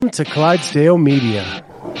To Clydesdale Media,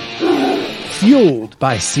 fueled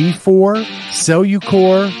by C4,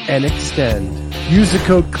 Cellucor, and Extend. Use the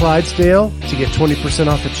code Clydesdale to get 20%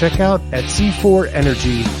 off at checkout at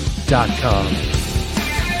c4energy.com.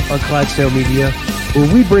 On Clydesdale Media,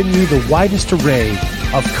 where we bring you the widest array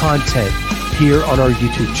of content here on our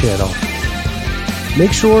YouTube channel.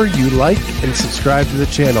 Make sure you like and subscribe to the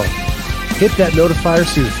channel. Hit that notifier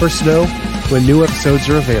so you're the first to know when new episodes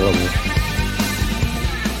are available.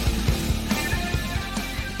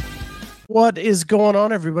 What is going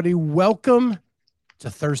on, everybody? Welcome to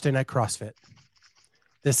Thursday Night CrossFit.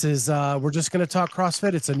 This is, we're just going to talk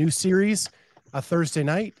CrossFit. It's a new series, Thursday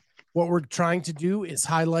night. What we're trying to do is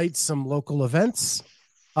highlight some local events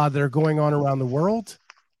that are going on around the world.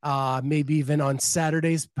 Maybe even on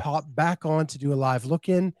Saturdays, pop back on to do a live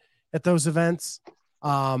look-in at those events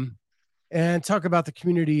and talk about the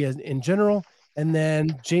community in general. And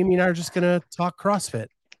then Jamie and I are just going to talk CrossFit.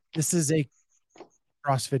 This is a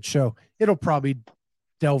CrossFit show. It'll probably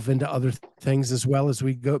delve into other things as well as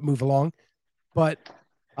we move along. But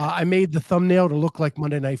I made the thumbnail to look like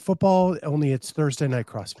Monday Night Football, only it's Thursday Night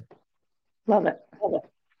CrossFit. Love it. Love it.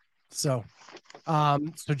 So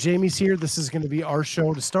Jamie's here. This is going to be our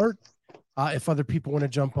show to start. If other people want to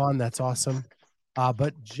jump on, that's awesome.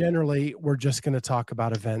 But generally, we're just going to talk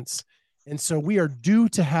about events. And so we are due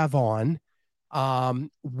to have on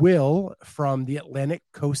Will from the Atlantic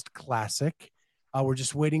Coast Classic. We're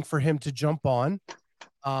just waiting for him to jump on.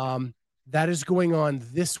 That is going on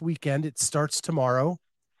this weekend. It starts tomorrow.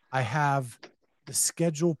 I have the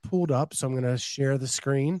schedule pulled up, so I'm going to share the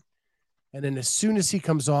screen. And then as soon as he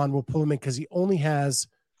comes on, we'll pull him in because he only has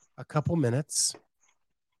a couple minutes.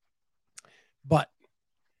 But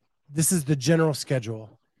this is the general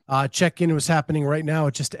schedule. Check-in was happening right now.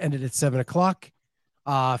 It just ended at 7 o'clock.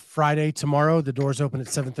 Friday, tomorrow, the doors open at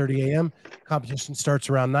 7:30 a.m. Competition starts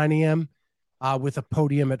around 9 a.m. With a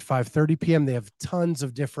podium at 5:30 p.m. They have tons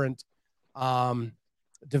of different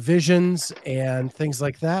divisions and things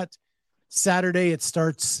like that. Saturday, it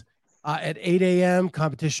starts at 8 a.m.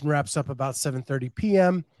 Competition wraps up about 7:30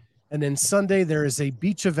 p.m. And then Sunday, there is a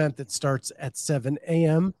beach event that starts at 7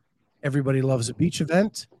 a.m. Everybody loves a beach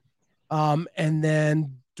event. And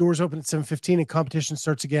then doors open at 7:15 and competition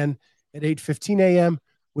starts again at 8:15 a.m.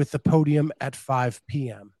 with the podium at 5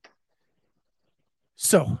 p.m.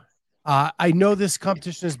 So I know this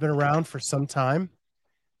competition has been around for some time.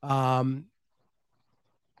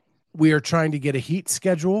 We are trying to get a heat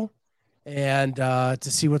schedule and to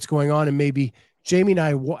see what's going on. And maybe Jamie and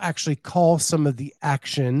I will actually call some of the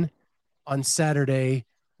action on Saturday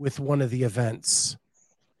with one of the events.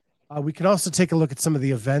 We can also take a look at some of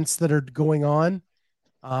the events that are going on.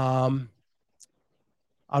 I'll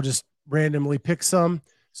just randomly pick some.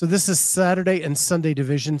 So this is Saturday and Sunday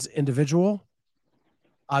divisions individual.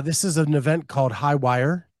 This is an event called High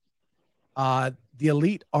Wire. The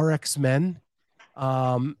Elite RX men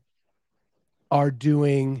are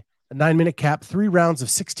doing a 9-minute cap, 3 rounds of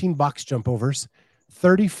 16 box jump overs,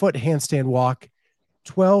 30-foot handstand walk,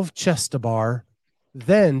 12 chest to bar,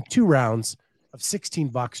 then 2 rounds of 16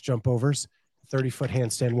 box jump overs, 30-foot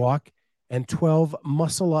handstand walk, and 12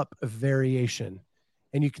 muscle up variation.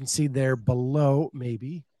 And you can see there below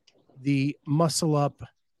maybe the muscle up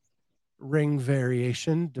ring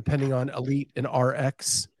variation depending on Elite and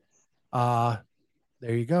RX. There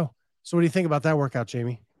you go. So what do you think about that workout,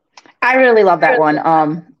 Jamie? I really love that one.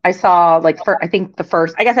 I saw I think the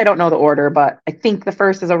first, I guess I don't know the order, but I think the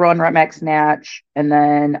first is a run, max snatch, and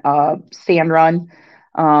then sand run.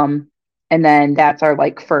 And then that's our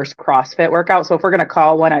first CrossFit workout. So if we're going to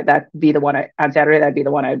call one, that'd be the one on Saturday. That'd be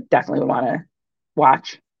the one I definitely would want to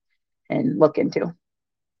watch and look into.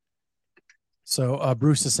 So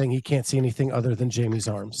Bruce is saying he can't see anything other than Jamie's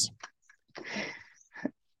arms.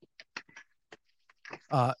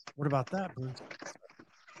 What about that, Bruce?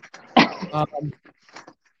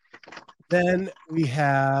 Then we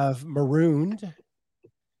have Marooned.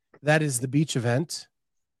 That is the beach event.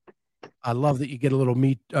 I love that you get a little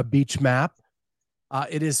beach map.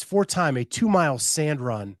 It is 4-time a 2-mile sand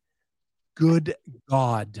run. Good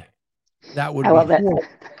God. That would I love it.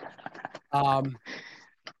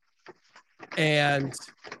 And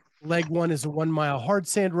leg 1 is a 1-mile hard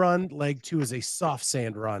sand run. Leg 2 is a soft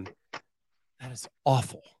sand run. That is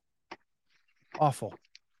awful. Awful.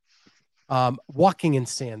 Walking in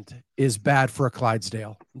sand is bad for a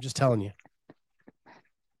Clydesdale. I'm just telling you.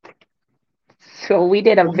 So we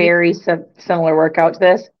did a very similar workout to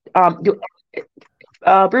this.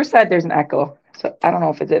 Bruce said there's an echo. So I don't know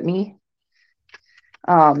if it's at me.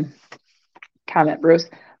 Comment, Bruce.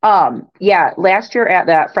 Yeah, last year at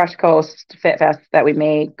that Fresh Coast Fit Fest that we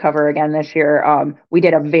may cover again this year, we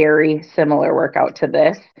did a very similar workout to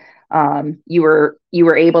this. You were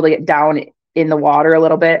able to get down in the water a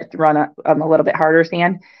little bit, run a little bit harder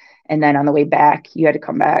sand, and then on the way back, you had to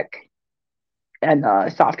come back and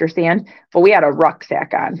softer sand. But we had a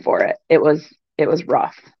rucksack on for it. It was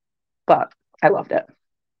rough, but I loved it.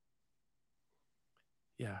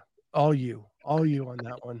 Yeah, all you on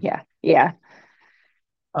that one. Yeah, yeah.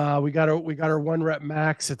 We got our 1 rep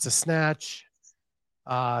max. It's a snatch.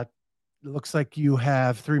 It looks like you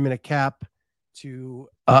have 3-minute cap to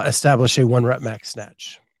establish a 1 rep max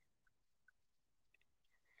snatch.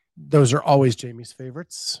 Those are always Jamie's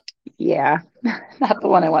favorites. Yeah, not the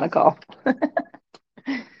one I want to call.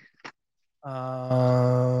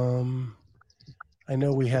 I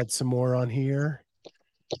know we had some more on here.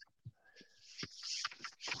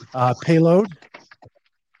 Payload.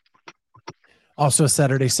 Also a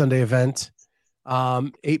Saturday, Sunday event.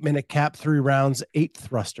 8-minute cap, 3 rounds, 8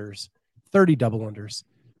 thrusters, 30 double unders,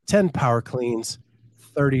 10 power cleans,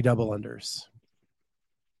 30 double unders.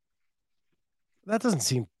 That doesn't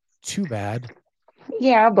seem too bad.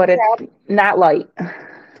 Yeah, but it's not light.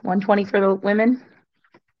 120 for the women.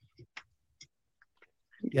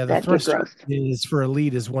 Yeah, the thruster is for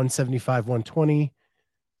elite is 175, 120.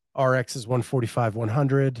 RX is 145,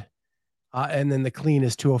 100. And then the clean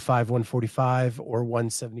is 205, 145 or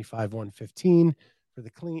 175, 115 for the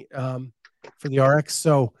clean for the RX.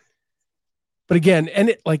 So, but again, and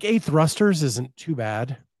it like 8 thrusters isn't too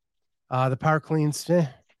bad. The power cleans,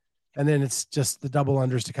 and then it's just the double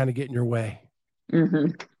unders to kind of get in your way.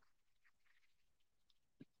 Mm-hmm.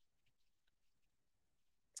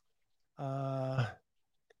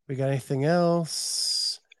 We got anything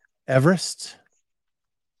else? Everest.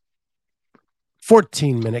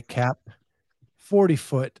 14-minute cap,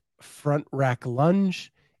 40-foot front rack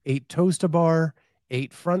lunge, 8 toes to bar,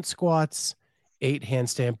 8 front squats, 8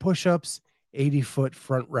 handstand push-ups, 80-foot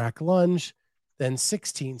front rack lunge, then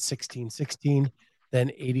 16, 16, 16,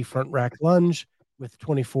 then 80 front rack lunge with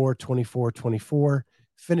 24, 24, 24,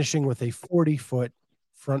 finishing with a 40-foot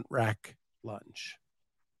front rack lunge.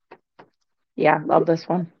 Yeah, love this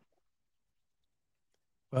one.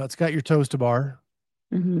 Well, it's got your toes to bar.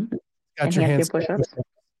 Mm-hmm. Got and your hands push-ups.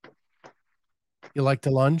 You like to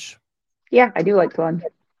lunge? Yeah, I do like to lunge.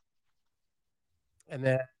 And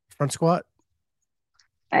then front squat?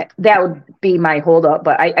 That would be my holdup,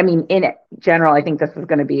 but I mean, in general, I think this is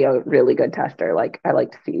going to be a really good tester. Like, I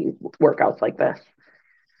like to see workouts like this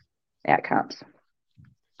at comps.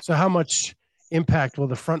 So how much impact will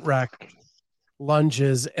the front rack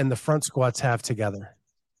lunges and the front squats have together?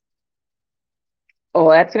 Oh,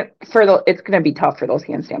 it's going to be tough for those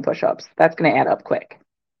handstand push-ups. That's going to add up quick.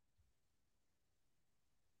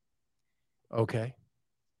 Okay.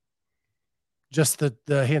 Just the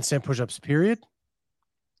handstand push-ups, period?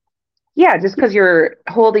 Yeah, just because you're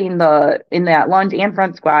holding in that lunge and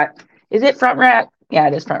front squat. Is it front rack? Yeah,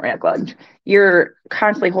 it is front rack lunge. You're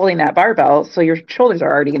constantly holding that barbell, so your shoulders are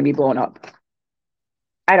already going to be blown up.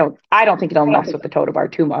 I don't think it'll mess with the toe to bar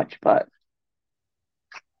too much, but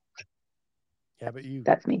yeah, but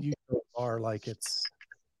that's me. You are like it's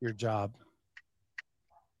your job.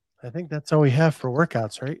 I think that's all we have for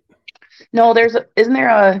workouts, right? No, isn't there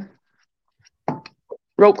a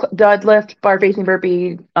rope deadlift, bar facing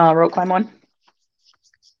burpee, rope climb one?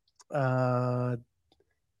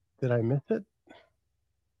 Did I miss it?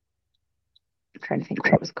 I'm trying to think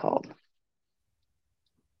what it was called.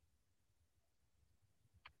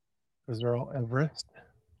 Those are all Everest.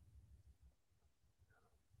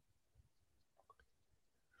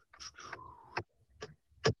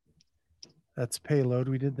 That's payload.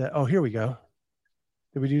 We did that. Oh, here we go.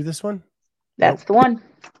 Did we do this one? That's the one.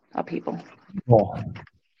 Oh, people. Oh.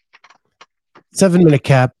 7-minute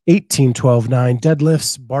cap, 18, 12, 9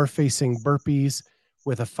 deadlifts, bar facing burpees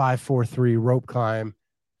with a 5-4-3 rope climb,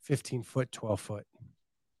 15-foot, 12-foot.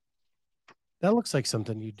 That looks like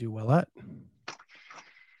something you do well at.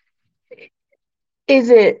 Is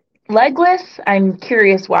it legless? I'm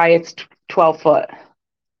curious why it's 12 foot.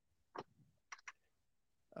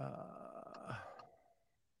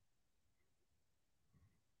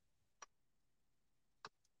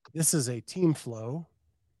 This is a team flow,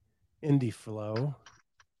 indie flow.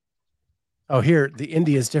 Oh, here, the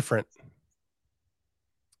indie is different.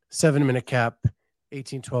 7-minute cap,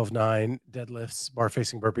 18, 12, 9 deadlifts, bar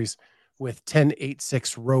facing burpees with 10, 8,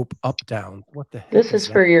 6 rope up down. What the heck? This is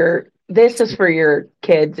for your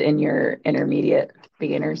kids and your intermediate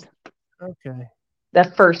beginners. Okay. The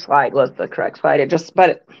first slide was the correct slide.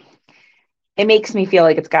 It makes me feel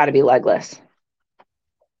like it's got to be legless.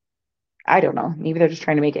 I don't know. Maybe they're just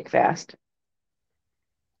trying to make it fast.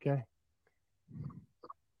 Okay.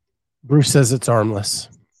 Bruce says it's armless.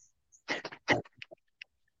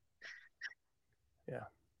 Yeah.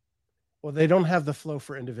 Well, they don't have the flow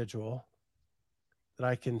for individual that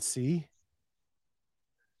I can see.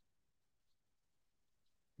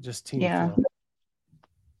 Just team flow.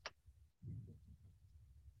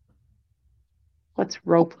 What's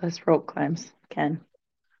ropeless rope climbs, Ken?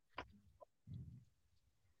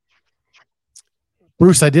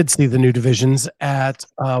 Bruce, I did see the new divisions at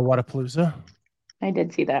Wadapalooza. I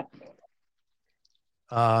did see that.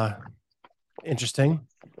 Interesting.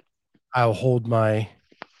 I'll hold my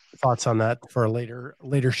thoughts on that for a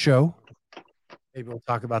later show. Maybe we'll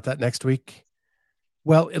talk about that next week.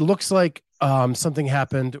 Well, it looks like something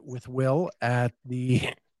happened with Will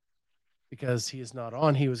because he is not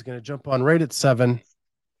on. He was going to jump on right at 7,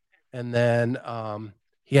 and then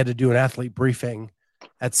he had to do an athlete briefing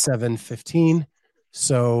at 7:15.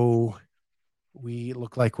 So we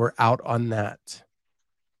look like we're out on that.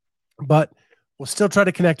 But we'll still try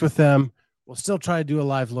to connect with them. We'll still try to do a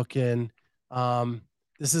live look in.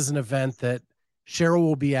 This is an event that Cheryl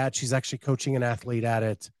will be at. She's actually coaching an athlete at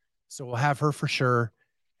it. So we'll have her for sure.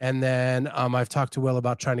 And then I've talked to Will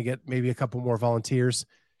about trying to get maybe a couple more volunteers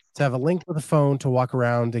to have a link with a phone to walk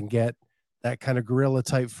around and get that kind of guerrilla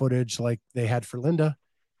type footage like they had for Linda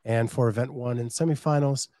and for event 1 and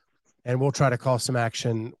semifinals. And we'll try to call some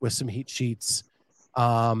action with some heat sheets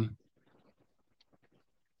on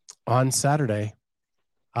Saturday.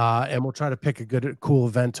 And we'll try to pick a cool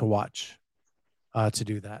event to watch to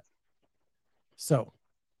do that. So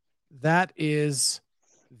that is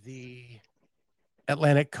the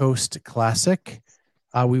Atlantic Coast Classic.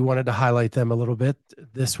 We wanted to highlight them a little bit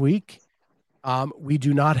this week. We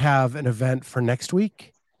do not have an event for next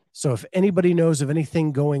week. So if anybody knows of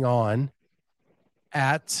anything going on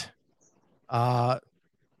next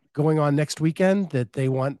weekend that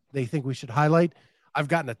they think we should highlight, I've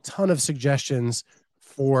gotten a ton of suggestions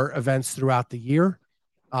for events throughout the year.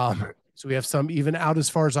 So we have some even out as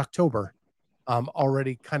far as October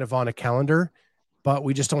already kind of on a calendar, but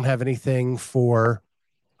we just don't have anything for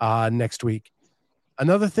next week.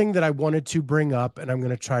 Another thing that I wanted to bring up, and I'm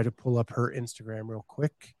going to try to pull up her Instagram real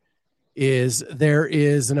quick, is there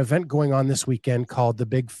is an event going on this weekend called the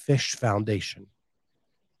Big Fish Foundation.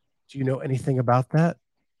 Do you know anything about that?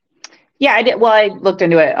 Yeah, I did. Well, I looked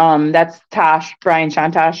into it. That's Brian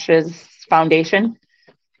Shantosh's foundation.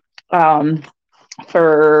 It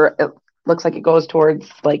looks like it goes towards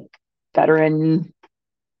like veteran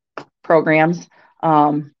programs.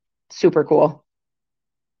 Super cool.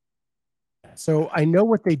 So I know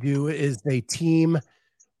what they do is they team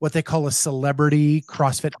what they call a celebrity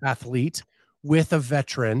CrossFit athlete with a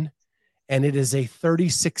veteran, and it is a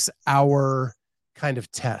 36-hour kind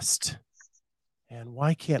of test. And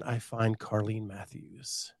why can't I find Carlene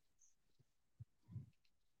Matthews?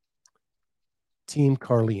 Team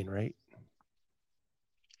Carlene, right?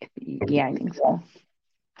 Yeah, I think so.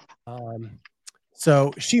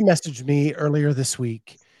 So she messaged me earlier this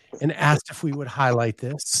week and asked if we would highlight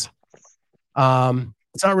this.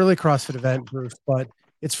 It's not really a CrossFit event, Bruce, but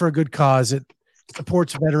it's for a good cause. It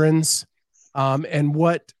supports veterans. And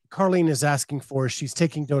what Carlene is asking for is she's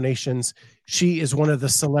taking donations. She is one of the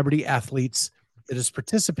celebrity athletes that is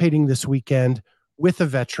participating this weekend with a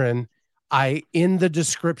veteran. In the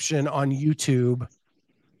description on YouTube,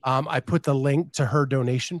 I put the link to her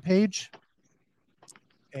donation page.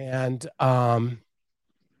 And for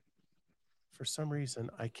some reason,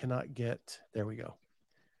 I cannot get, there we go.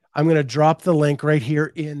 I'm going to drop the link right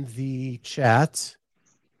here in the chat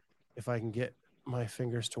if I can get my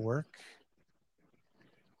fingers to work.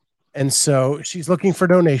 And so she's looking for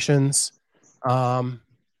donations to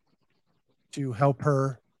help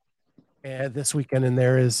her this weekend. And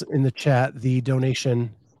there is in the chat the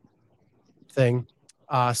donation thing.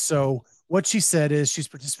 So what she said is she's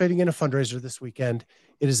participating in a fundraiser this weekend.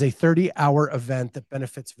 It is a 30-hour event that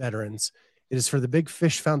benefits veterans. It is for the Big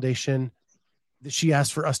Fish Foundation. She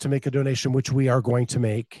asked for us to make a donation, which we are going to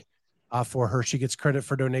make for her. She gets credit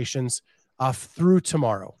for donations through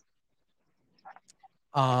tomorrow.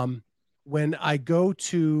 When I go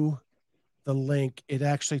to the link, it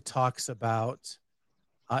actually talks about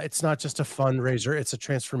it's not just a fundraiser, it's a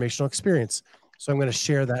transformational experience. So I'm going to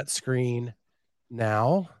share that screen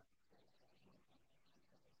now.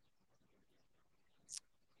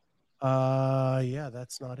 Yeah,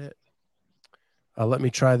 that's not it. Let me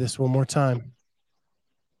try this one more time.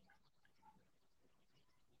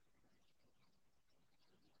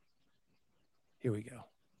 Here we go.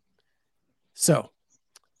 So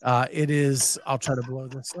it is, I'll try to blow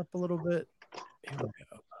this up a little bit. Here we go.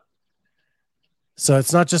 So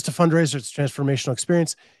it's not just a fundraiser, it's a transformational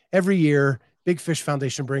experience. Every year, Big Fish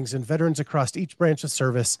Foundation brings in veterans across each branch of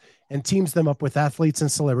service and teams them up with athletes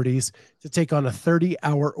and celebrities to take on a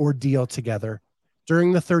 30-hour ordeal together.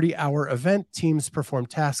 During the 30-hour event, teams perform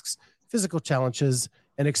tasks, physical challenges,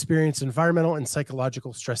 and experience environmental and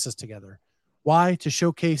psychological stresses together. Why? To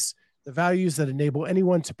showcase the values that enable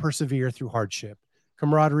anyone to persevere through hardship: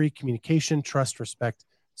 camaraderie, communication, trust, respect,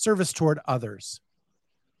 service toward others.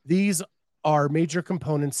 These are major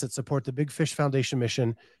components that support the Big Fish Foundation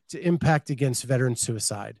mission to impact against veteran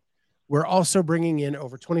suicide. We're also bringing in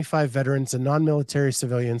over 25 veterans and non-military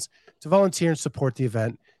civilians to volunteer and support the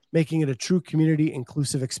event, making it a true community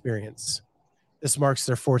inclusive experience. This marks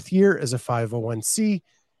their 4th year as a 501c,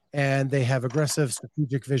 and they have aggressive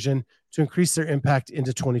strategic vision to increase their impact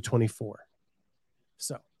into 2024.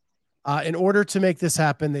 So, in order to make this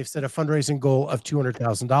happen, they've set a fundraising goal of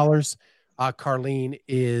 $200,000. Carlene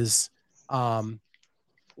is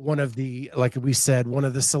one of the, like we said, one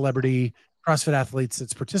of the celebrity CrossFit athletes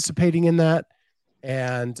that's participating in that.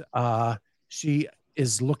 And she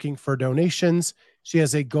is looking for donations. She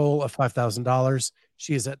has a goal of $5,000.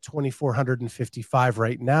 She is at $2,455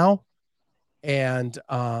 right now. And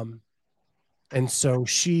so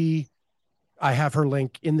I have her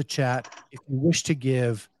link in the chat. If you wish to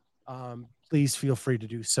give, please feel free to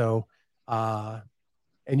do so.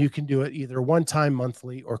 And you can do it either one time,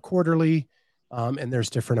 monthly, or quarterly. And there's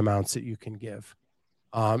different amounts that you can give.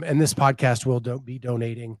 And this podcast will be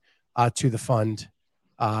donating to the fund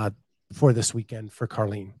for this weekend for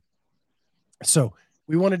Carlene. So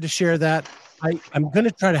we wanted to share that. I'm going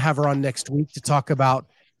to try to have her on next week to talk about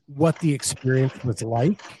what the experience was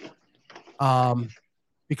like.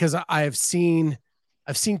 Because I've seen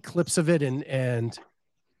clips of it and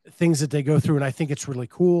things that they go through, and I think it's really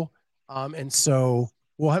cool. And so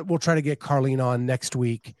we'll try to get Carlene on next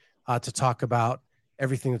week to talk about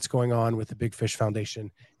everything that's going on with the Big Fish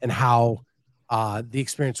Foundation and how the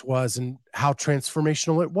experience was and how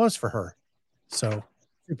transformational it was for her. So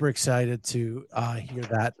super excited to hear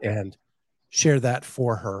that and share that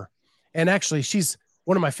for her. And actually, she's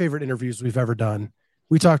one of my favorite interviews we've ever done.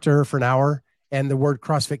 We talked to her for an hour, and the word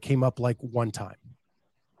CrossFit came up like one time.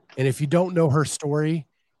 And if you don't know her story,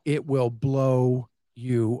 it will blow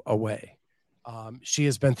you away. She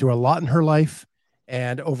has been through a lot in her life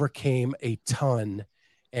and overcame a ton.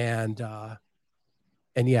 And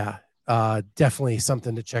yeah, definitely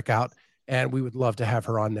something to check out. And we would love to have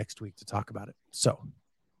her on next week to talk about it. So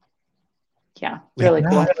yeah, really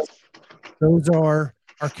cool. Those are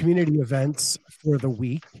our community events for the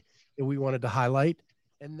week that we wanted to highlight.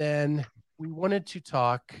 And then we wanted to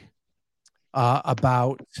talk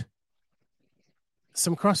about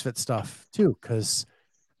some CrossFit stuff too, because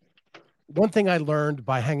one thing I learned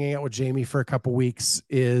by hanging out with Jamie for a couple weeks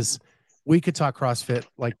is we could talk CrossFit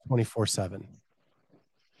like 24/7.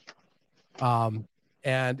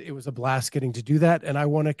 And it was a blast getting to do that. And I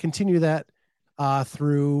want to continue that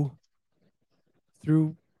through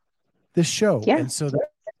this show. Yeah. And so that's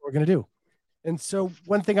what we're going to do. And so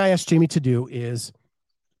one thing I asked Jamie to do is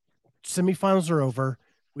semifinals are over.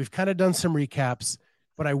 We've kind of done some recaps,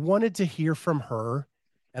 but I wanted to hear from her,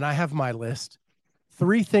 and I have my list.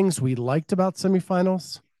 3 things we liked about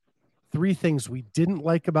semifinals, 3 things we didn't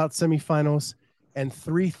like about semifinals, and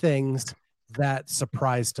 3 things that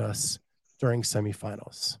surprised us during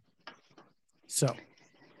semifinals. So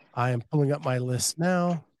I am pulling up my list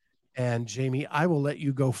now, and Jamie, I will let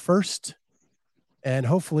you go first, and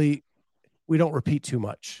hopefully we don't repeat too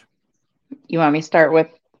much. You want me to start with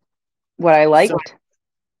what I liked?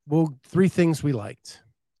 So, 3 things we liked.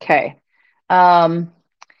 Okay.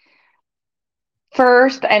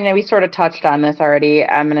 First, I know we sort of touched on this already.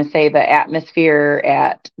 I'm going to say the atmosphere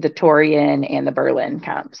at the Torian and the Berlin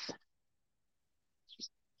comps.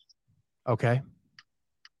 Okay.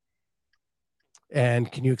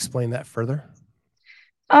 And can you explain that further?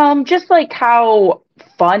 Just like how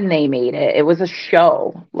fun they made it. It was a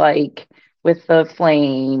show, like with the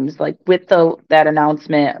flames, like with that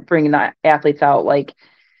announcement, bringing the athletes out, like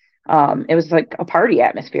it was like a party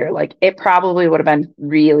atmosphere. Like it probably would have been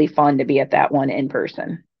really fun to be at that one in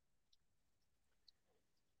person.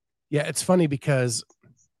 Yeah, it's funny because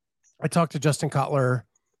I talked to Justin Kotler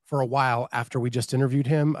for a while after we just interviewed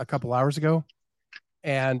him a couple hours ago.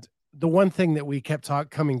 And the one thing that we kept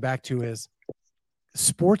coming back to is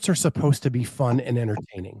sports are supposed to be fun and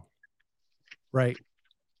entertaining, right?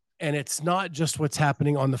 And it's not just what's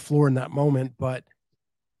happening on the floor in that moment, but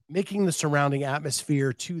making the surrounding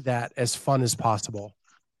atmosphere to that as fun as possible.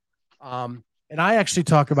 And I actually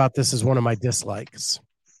talk about this as one of my dislikes,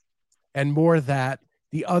 and more that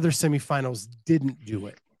the other semifinals didn't do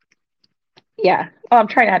it. Yeah. I'm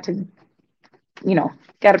trying not to,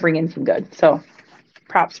 got to bring in some good. So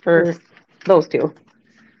props for those two.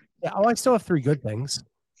 Yeah. Oh, I still have 3 good things.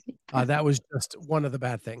 That was just one of the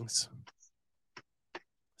bad things.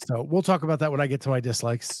 So we'll talk about that when I get to my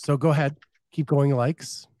dislikes. So go ahead, keep going.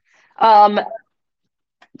 Likes. So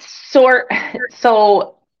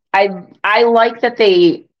I like that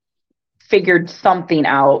they figured something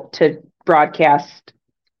out to broadcast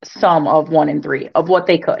some of 1 and 3 of what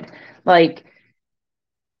they could. Like,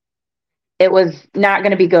 it was not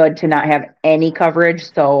going to be good to not have any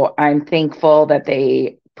coverage. So I'm thankful that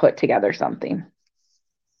they put together something.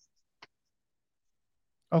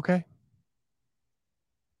 Okay.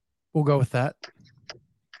 We'll go with that.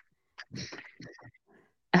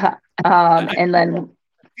 And then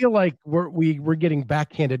I feel like we're getting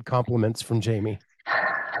backhanded compliments from Jamie.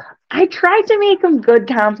 I tried to make them good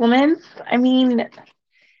compliments. I mean,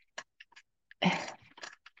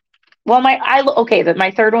 well,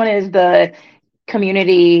 my third one is the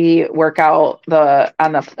community workout,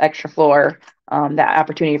 on the extra floor, that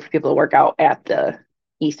opportunity for people to work out at the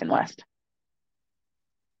East and West.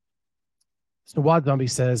 So Wad Zombie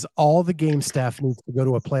says all the game staff needs to go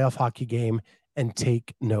to a playoff hockey game and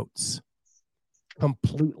take notes.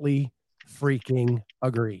 Completely freaking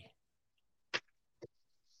agree.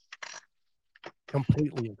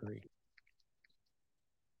 Completely agree.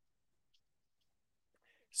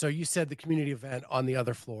 So you said the community event on the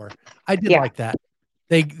other floor. I did like that.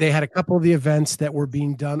 They had a couple of the events that were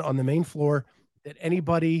being done on the main floor that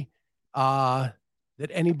anybody at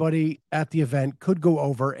the event could go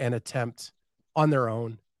over and attempt on their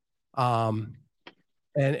own,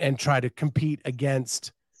 and try to compete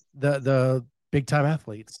against the big time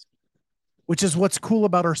athletes, which is what's cool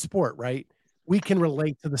about our sport, right? We can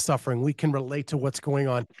relate to the suffering. We can relate to what's going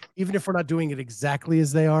on, even if we're not doing it exactly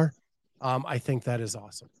as they are. I think that is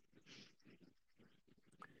awesome.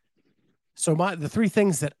 So the 3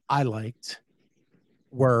 things that I liked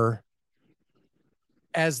were,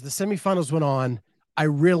 as the semifinals went on, I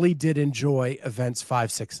really did enjoy events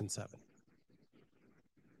 5, 6, and 7.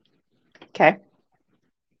 Okay.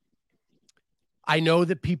 I know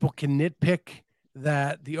that people can nitpick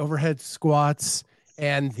that the overhead squats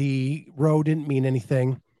and the row didn't mean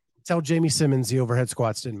anything. Tell Jamie Simmons the overhead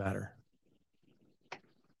squats didn't matter.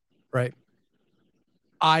 Right.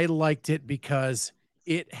 I liked it because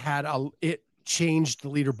it changed the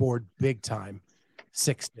leaderboard big time.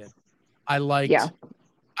 6 did. I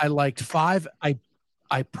liked 5.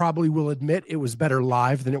 I probably will admit it was better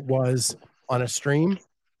live than it was on a stream.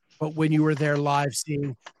 But when you were there live,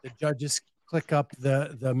 seeing the judges click up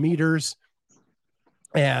the meters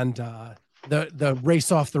and the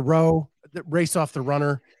race off the row, the race off the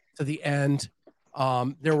runner to the end,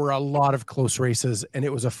 there were a lot of close races, and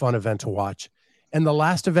it was a fun event to watch. And the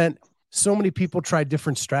last event, so many people tried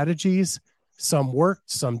different strategies. Some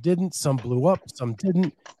worked, some didn't, some blew up, some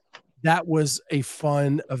didn't. That was a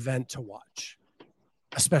fun event to watch,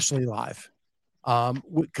 especially live,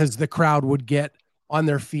 because the crowd would get on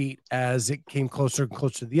their feet as it came closer and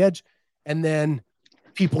closer to the edge, and then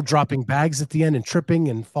people dropping bags at the end and tripping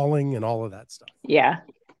and falling and all of that stuff. Yeah,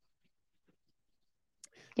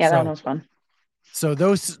 that one was fun. So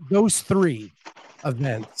those 3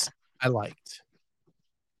 events I liked.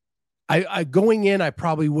 I going in, I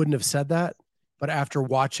probably wouldn't have said that, but after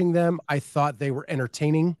watching them, I thought they were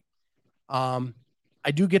entertaining.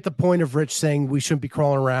 I do get the point of Rich saying we shouldn't be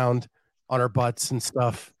crawling around on our butts and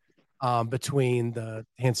stuff, between the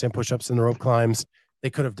handstand push-ups and the rope climbs. They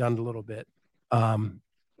could have done it a little bit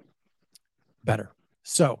better.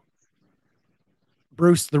 So,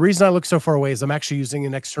 Bruce, the reason I look so far away is I'm actually using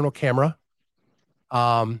an external camera.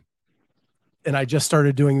 And I just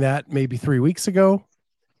started doing that maybe 3 weeks ago.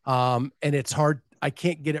 And it's hard. I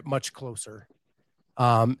can't get it much closer.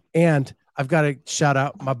 And I've got to shout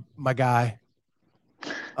out my guy.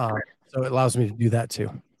 So it allows me to do that too.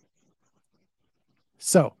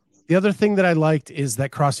 So the other thing that I liked is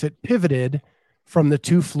that CrossFit pivoted from the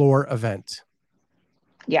 2-floor event.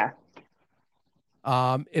 Yeah.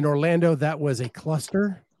 In Orlando, that was a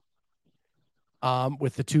cluster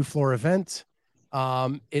with the 2-floor event.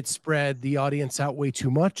 It spread the audience out way too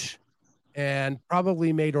much and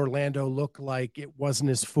probably made Orlando look like it wasn't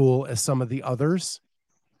as full as some of the others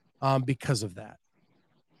because of that.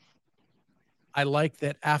 I like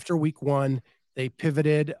that after week 1, they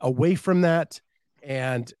pivoted away from that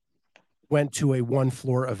and went to a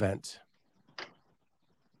 1-floor event.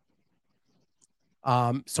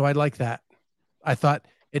 So I like that. I thought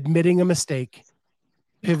admitting a mistake,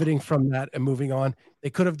 pivoting from that and moving on. They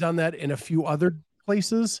could have done that in a few other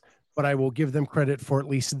places, but I will give them credit for at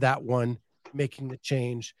least that one, making the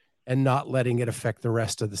change and not letting it affect the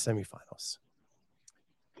rest of the semifinals.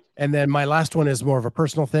 And then my last one is more of a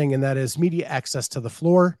personal thing, and that is media access to the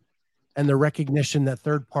floor and the recognition that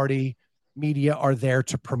third-party media are there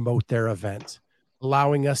to promote their event.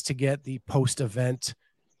 Allowing us to get the post-event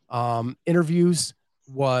interviews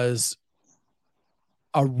was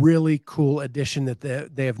a really cool addition that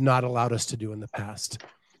they have not allowed us to do in the past.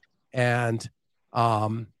 And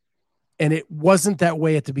it wasn't that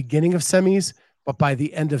way at the beginning of semis, but by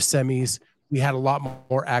the end of semis, we had a lot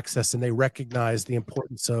more access, and they recognized the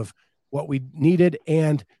importance of what we needed.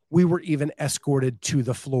 And we were even escorted to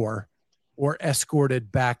the floor or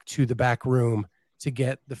escorted back to the back room to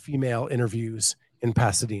get the female interviews in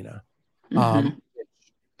Pasadena.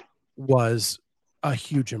 Was a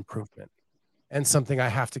huge improvement and something I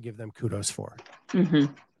have to give them kudos for.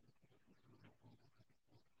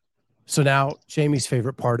 So now Jamie's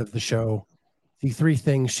favorite part of the show, the 3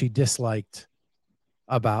 things she disliked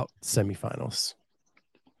about semifinals.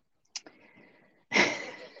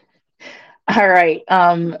 All right.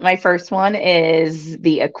 My first one is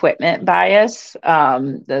the equipment bias.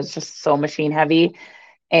 That's just so machine heavy,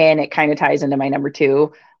 and it kind of ties into my number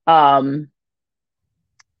 2. I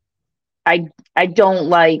don't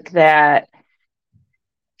like that.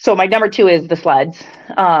 So my number 2 is the sleds.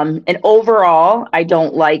 And overall, I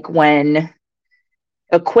don't like when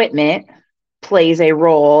equipment plays a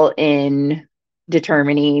role in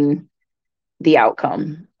determining the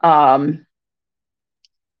outcome.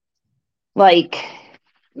 Like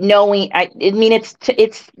knowing,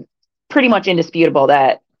 it's pretty much indisputable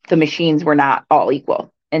that the machines were not all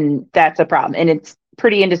equal, and that's a problem. And it's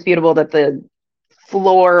pretty indisputable that the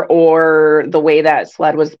floor or the way that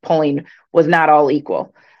sled was pulling was not all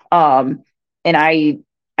equal. And I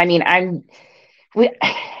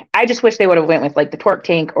just wish they would have went with like the torque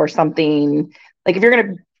tank or something. Like if you're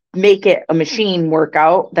going to make it a machine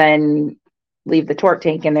workout, then leave the torque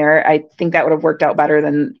tank in there. I think that would have worked out better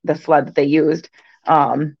than the sled that they used.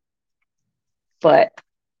 But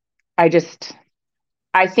I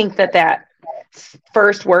think that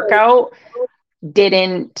first workout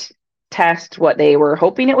didn't test what they were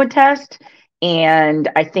hoping it would test.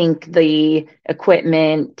 And I think the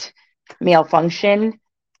equipment malfunction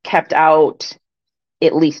kept out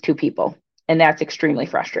at least 2 people. And that's extremely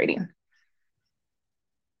frustrating.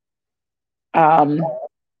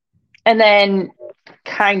 And then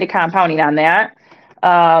kind of compounding on that,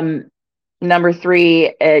 number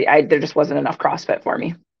 3, there just wasn't enough CrossFit for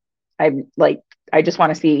me. I just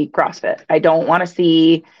want to see CrossFit. I don't want to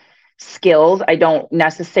see skills. I don't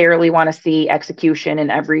necessarily want to see execution in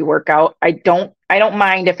every workout. I don't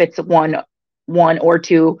mind if it's one or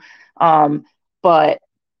 2. But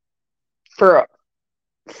for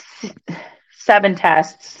 7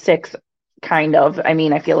 tests, 6 kind of,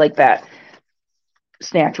 I feel like that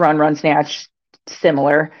snatch, run, snatch,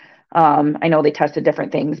 similar. I know they tested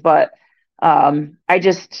different things, but there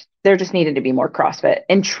just needed to be more CrossFit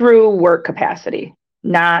and true work capacity,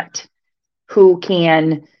 not who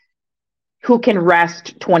can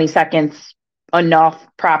rest 20 seconds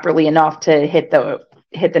properly enough to hit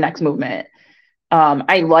the next movement.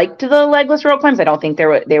 I liked the legless rope climbs. I don't think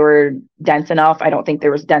they were dense enough. I don't think there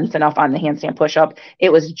was dense enough on the handstand push-up.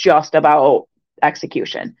 It was just about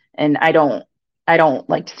execution. And I don't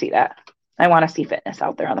like to see that. I want to see fitness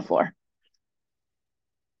out there on the floor.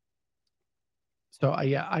 So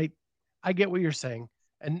I get what you're saying.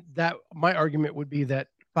 And that my argument would be that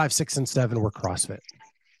 5, 6, and 7 were CrossFit.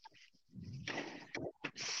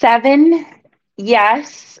 7,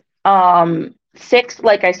 yes. 6,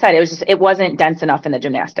 like I said, it wasn't dense enough in the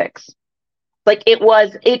gymnastics. Like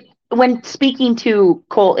when speaking to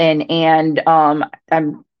Colton and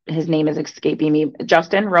his name is escaping me,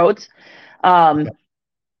 Justin Rhodes. Like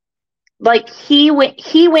he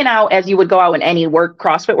went out as you would go out in any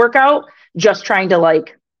CrossFit workout, just trying to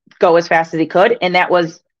like go as fast as he could. And that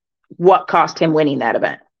was what cost him winning that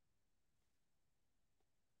event.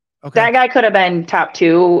 Okay. That guy could have been top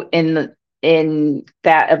 2 in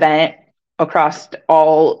that event across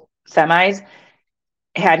all semis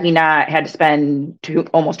had he not had to spend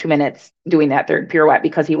almost 2 minutes doing that third pirouette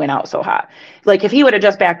because he went out so hot. Like if he would have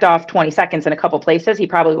just backed off 20 seconds in a couple places, he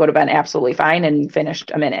probably would have been absolutely fine and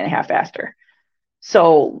finished a minute and a half faster.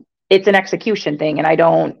 So it's an execution thing. And I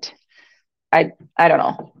don't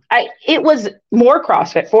know. It was more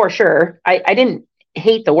CrossFit for sure. I didn't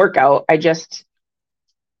hate the workout.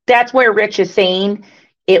 That's where Rich is saying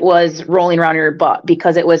it was rolling around your butt,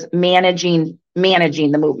 because it was managing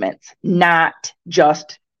the movements, not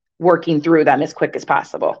just working through them as quick as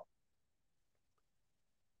possible.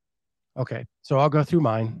 Okay. So I'll go through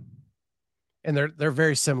mine, and they're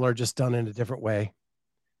very similar, just done in a different way.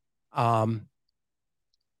 But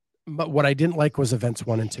what I didn't like was events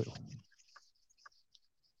 1 and 2.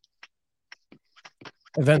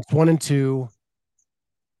 Events 1 and 2,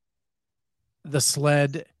 the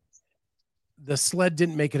sled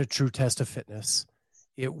didn't make it a true test of fitness.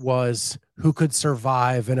 It was who could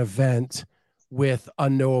survive an event with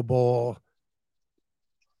unknowable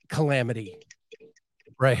calamity,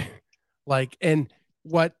 right? Like, and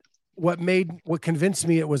what convinced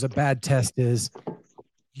me it was a bad test is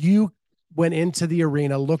you went into the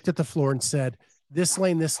arena, looked at the floor and said, this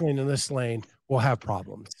lane, and this lane will have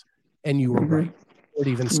problems. And you were right. It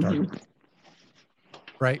even started.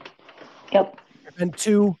 Right? Yep. And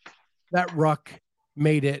 2, that ruck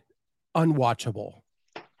made it unwatchable.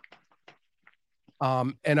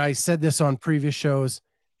 And I said this on previous shows,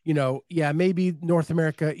 maybe North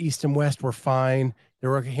America, East and West were fine. There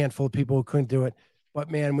were a handful of people who couldn't do it. But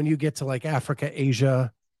man, when you get to like Africa,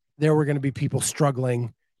 Asia, there were going to be people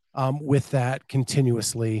struggling with that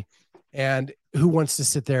continuously. And who wants to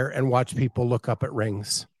sit there and watch people look up at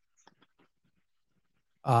rings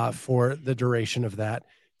for the duration of that?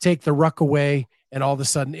 Take the ruck away, and all of a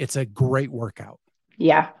sudden it's a great workout.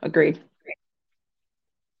 Yeah, agreed.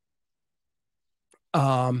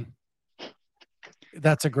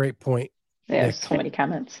 That's a great point. There's so many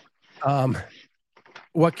comments.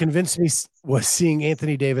 What convinced me was seeing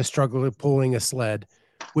Anthony Davis struggle with pulling a sled,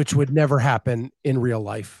 which would never happen in real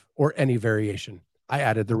life or any variation. I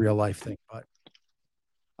added the real life thing, but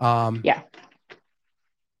yeah.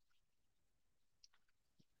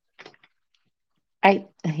 I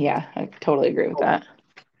totally agree with that.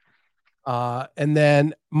 And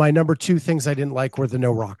then my number 2 things I didn't like were the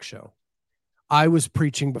no rock show. I was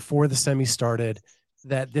preaching before the semi started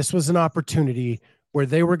that this was an opportunity where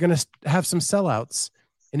they were going to have some sellouts.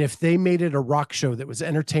 And if they made it a rock show that was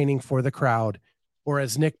entertaining for the crowd, or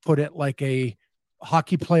as Nick put it, like a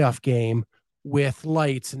hockey playoff game with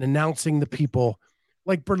lights and announcing the people,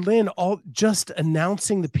 like Berlin, just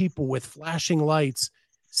announcing the people with flashing lights,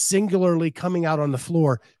 singularly coming out on the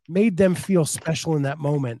floor, made them feel special in that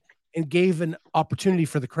moment and gave an opportunity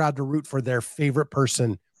for the crowd to root for their favorite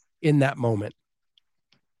person in that moment.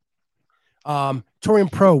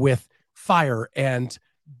 Torium Pro with fire and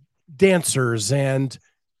dancers and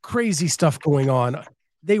crazy stuff going on.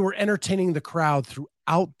 They were entertaining the crowd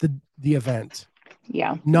throughout the event.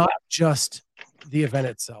 Yeah. Not just the event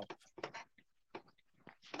itself.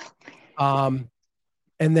 And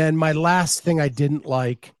then my last thing I didn't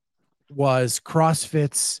like was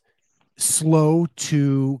CrossFit's slow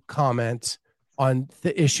to comment on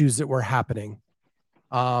the issues that were happening.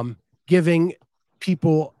 Giving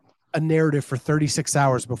people a narrative for 36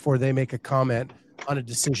 hours before they make a comment on a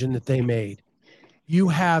decision that they made. You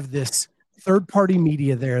have this third-party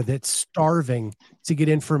media there that's starving to get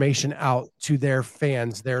information out to their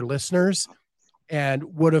fans, their listeners,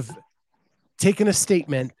 and would have taken a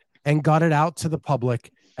statement and got it out to the public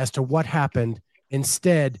as to what happened.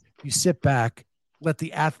 Instead, you sit back, let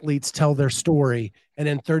the athletes tell their story, and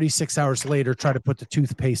then 36 hours later, try to put the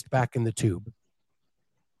toothpaste back in the tube.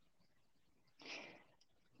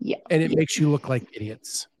 Yeah. And it makes you look like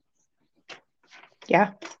idiots.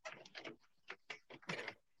 Yeah.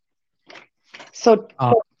 So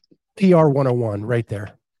PR 101 right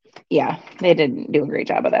there. Yeah, they didn't do a great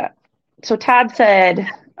job of that. So Todd said,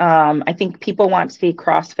 I think people want to see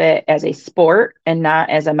CrossFit as a sport and not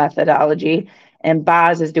as a methodology. And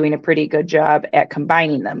Boz is doing a pretty good job at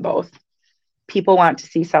combining them both. People want to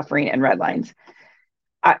see suffering and red lines.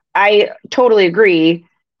 I totally agree.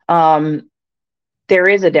 There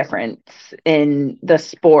is a difference in the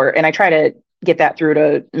sport. And I try to get that through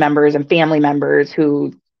to members and family members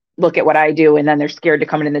who look at what I do and then they're scared to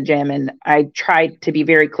come in the gym. And I try to be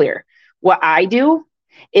very clear. What I do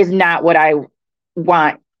is not what I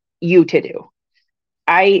want you to do.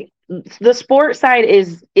 The sport side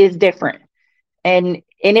is different. And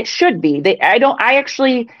it should be.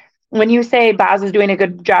 When you say Boz is doing a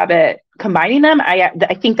good job at combining them, I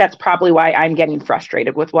think that's probably why I'm getting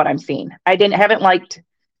frustrated with what I'm seeing. Haven't liked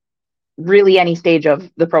really any stage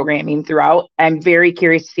of the programming throughout. I'm very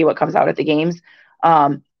curious to see what comes out at the games.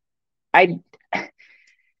 I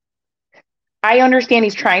understand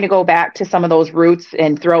he's trying to go back to some of those roots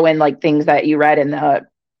and throw in like things that you read in the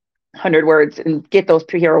 100 words and get those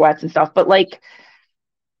pirouettes and stuff. But like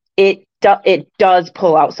it does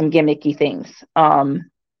pull out some gimmicky things. And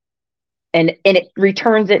it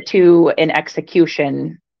returns it to an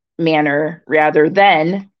execution manner rather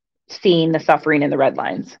than seeing the suffering in the red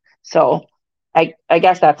lines. So I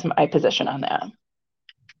guess that's my position on that.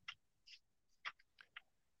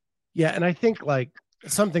 Yeah. And I think like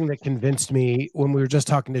something that convinced me when we were just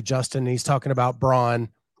talking to Justin, he's talking about Braun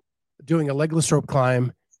doing a legless rope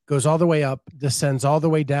climb, goes all the way up, descends all the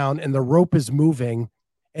way down, and the rope is moving,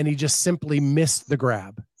 and he just simply missed the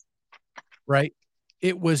grab, right?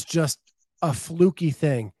 It was just a fluky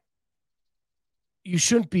thing. You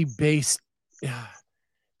shouldn't be based.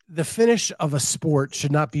 The finish of a sport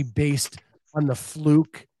should not be based on the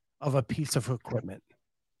fluke of a piece of equipment.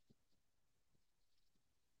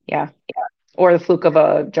 Yeah. Or the fluke of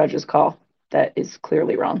a judge's call that is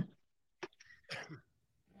clearly wrong.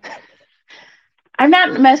 I'm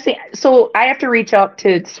not messing. So I have to reach out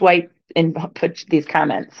to swipe and put these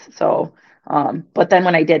comments. So, but then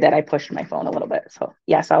when I did that, I pushed my phone a little bit. So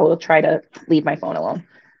yes, I will try to leave my phone alone.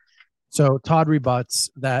 So Todd rebuts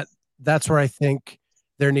that. That's where I think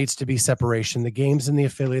there needs to be separation. The games and the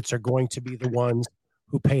affiliates are going to be the ones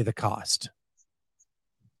who pay the cost.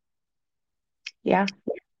 Yeah.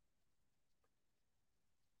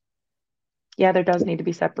 Yeah, there does need to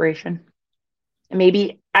be separation. And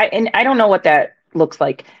maybe I don't know what that looks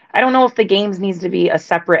like. I don't know if the games needs to be a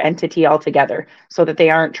separate entity altogether so that they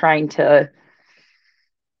aren't trying to,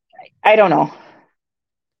 I don't know.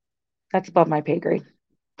 That's above my pay grade.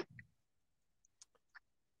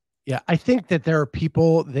 Yeah, I think that there are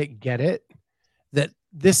people that get it, that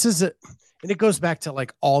this is and it goes back to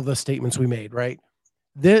like all the statements we made, right?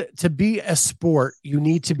 To be a sport, you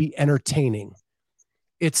need to be entertaining.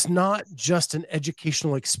 It's not just an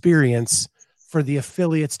educational experience for the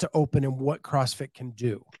affiliates to open and what CrossFit can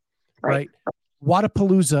do, right?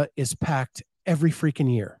 Wadapalooza is packed every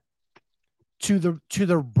freaking year to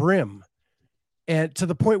the brim, and to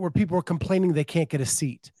the point where people are complaining they can't get a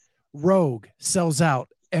seat. Rogue sells out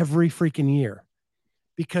every freaking year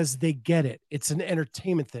because they get it. It's an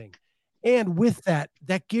entertainment thing. And with that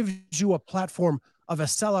gives you a platform of a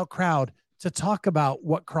sellout crowd to talk about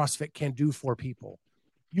what CrossFit can do for people.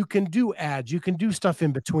 You can do ads, you can do stuff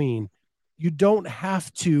in between. You don't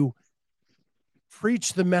have to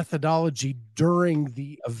preach the methodology during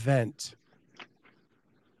the event.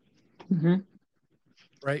 Mm-hmm.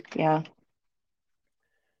 Right? Yeah.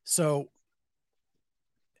 So,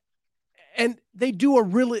 and they do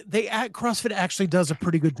CrossFit actually does a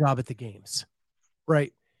pretty good job at the games,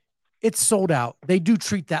 right? It's sold out. They do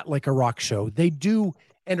treat that like a rock show. They do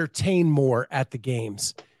entertain more at the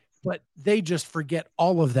games, but they just forget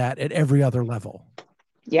all of that at every other level.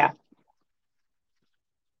 Yeah.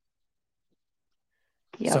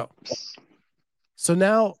 Yep. So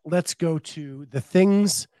now let's go to the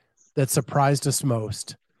things that surprised us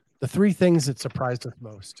most. The 3 things that surprised us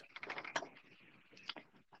most.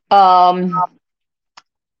 Well,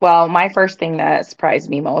 my first thing that surprised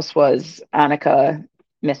me most was Annika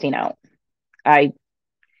missing out. I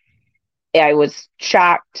was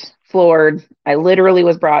shocked, floored. I literally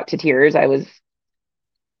was brought to tears. I was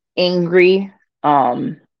angry.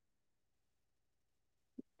 I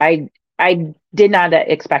did not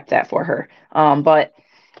expect that for her. But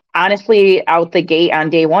honestly, out the gate on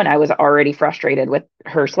day 1, I was already frustrated with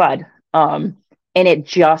her sled. And it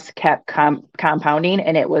just kept compounding,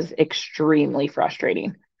 and it was extremely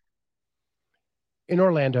frustrating. In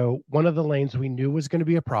Orlando, one of the lanes we knew was going to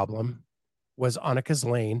be a problem was Annika's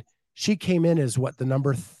lane. She came in as the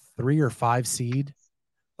number 3 or 5 seed,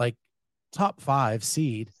 like top 5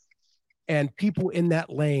 seed, and people in that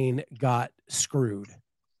lane got screwed.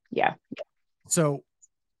 Yeah. So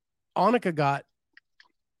Annika got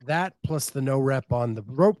that plus the no rep on the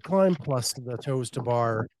rope climb plus the toes to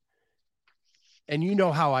bar. And you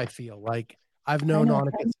know how I feel. Like, I've known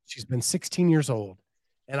Annika since she's been 16 years old,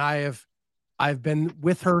 and I've been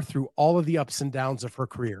with her through all of the ups and downs of her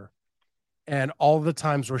career, and all the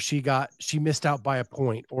times where she missed out by a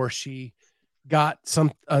point, or she got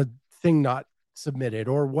a thing not submitted,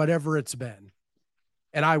 or whatever it's been.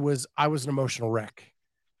 And I was an emotional wreck.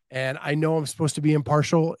 And I know I'm supposed to be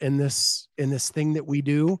impartial in this thing that we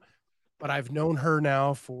do, but I've known her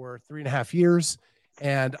now for 3.5 years,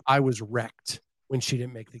 and I was wrecked when she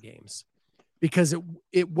didn't make the games, because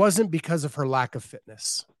it wasn't because of her lack of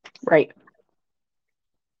fitness. Right.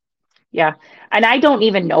 Yeah. And I don't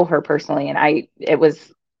even know her personally. And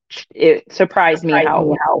it surprised me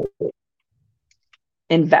how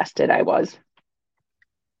invested I was.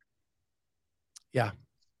 Yeah.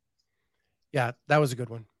 Yeah. That was a good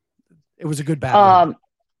one. It was a good battle. one.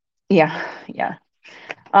 Yeah. Yeah.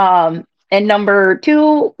 And number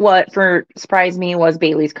 2, what surprised me was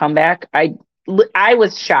Bailey's comeback. I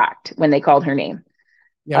was shocked when they called her name.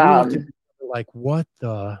 Yeah. We looked at like, what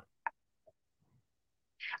the?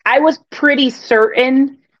 I was pretty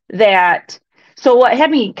certain that. So what had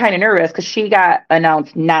me kind of nervous, because she got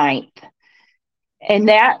announced 9th, and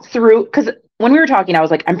that because when we were talking, I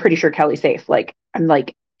was like, I'm pretty sure Kelly's safe. Like, I'm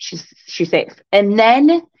like, she's safe. And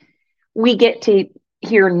then we get to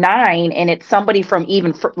hear 9 and it's somebody from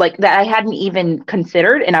even like that I hadn't even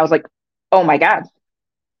considered. And I was like, oh my God.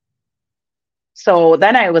 So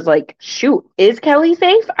then I was like, shoot, is Kelly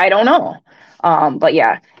safe? I don't know. But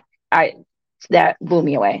yeah, that blew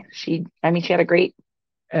me away. She had a great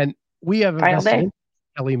and we have invested in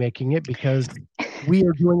Kelly making it because we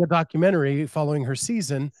are doing a documentary following her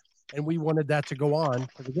season, and we wanted that to go on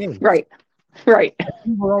for the game. Right.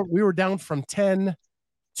 We were down from 10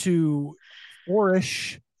 to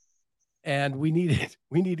 4-ish, and we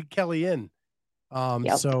needed Kelly in. So I'm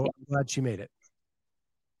glad she made it.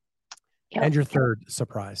 Yep. And your third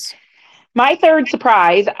surprise. My third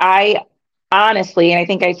surprise, I honestly, and I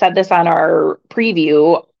think I said this on our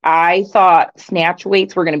preview, I thought snatch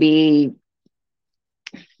weights were going to be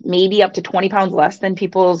maybe up to 20 pounds less than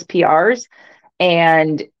people's PRs.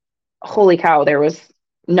 And holy cow, there was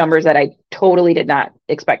numbers that I totally did not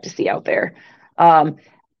expect to see out there.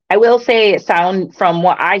 I will say sound from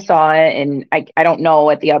what I saw, and I don't know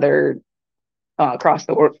at the other across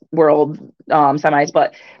the world semis,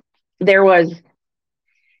 but there was,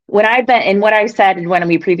 when I've been, and what I said when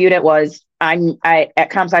we previewed it was, at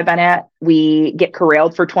comps I've been at, we get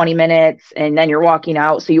corralled for 20 minutes and then you're walking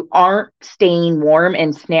out. So you aren't staying warm,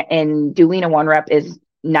 and doing a 1 rep is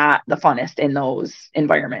not the funnest in those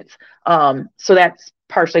environments. So that's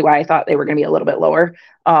partially why I thought they were going to be a little bit lower.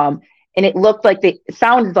 And it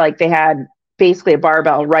sounded like they had basically a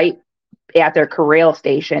barbell right at their corral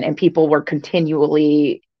station, and people were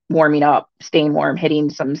continually warming up, staying warm, hitting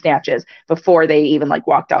some snatches before they even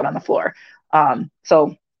walked out on the floor.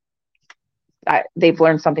 So they've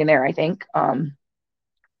learned something there, I think.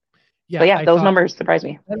 Those numbers surprised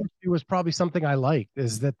me. It was probably something I liked,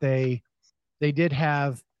 is that they did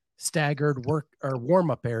have staggered work or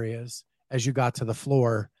warm-up areas as you got to the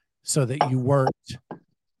floor, so that you weren't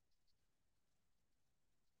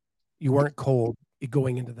cold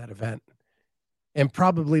going into that event. And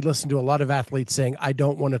probably listen to a lot of athletes saying, I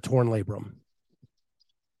don't want a torn labrum.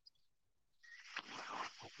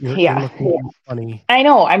 You're funny. I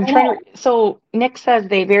know. I'm trying to. So Nick says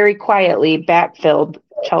they very quietly backfilled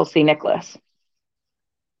Chelsea Nicholas.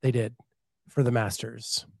 They did for the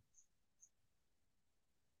Masters.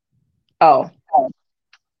 Oh.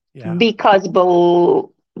 Yeah. Because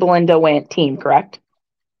Belinda went team, correct?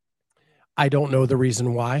 I don't know the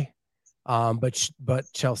reason why. But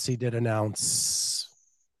Chelsea did announce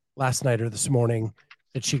last night or this morning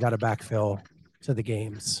that she got a backfill to the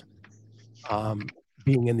games,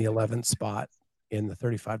 being in the 11th spot in the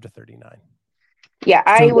 35 to 39. Yeah,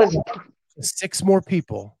 I was 6 more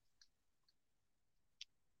people,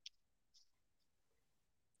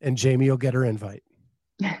 and Jamie will get her invite.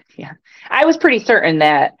 Yeah, I was pretty certain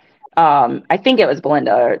that I think it was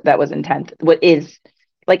Belinda that was in 10th.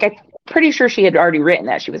 I'm pretty sure she had already written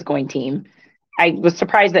that she was going team. I was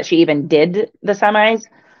surprised that she even did the semis,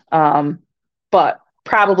 but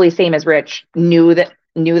probably same as Rich, knew that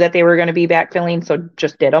they were going to be backfilling, so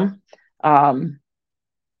just did them.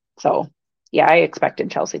 So yeah, I expected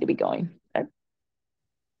Chelsea to be going.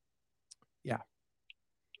 Yeah.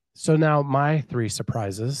 So now my 3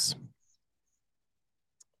 surprises,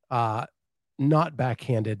 not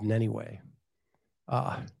backhanded in any way.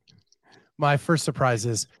 My first surprise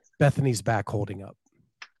is Bethany's back holding up.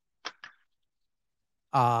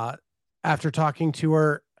 After talking to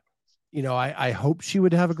her, I hope she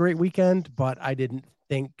would have a great weekend, but I didn't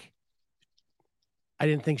think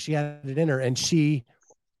she had it in her. And she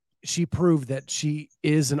proved that she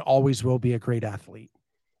is and always will be a great athlete.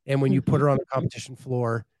 And when you put her on the competition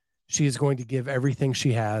floor, she is going to give everything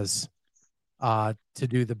she has to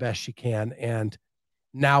do the best she can. And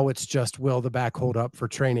now it's just, will the back hold up for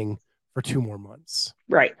training for 2 more months?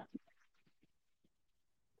 Right.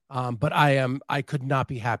 But I could not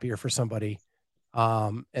be happier for somebody.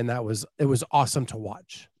 And it was awesome to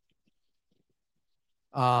watch.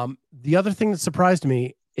 The other thing that surprised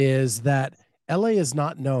me is that LA is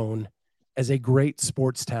not known as a great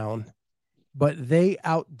sports town, but they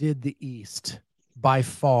outdid the East by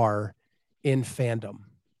far in fandom.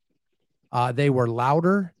 They were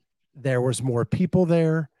louder. There was more people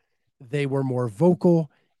there. They were more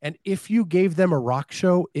vocal. And if you gave them a rock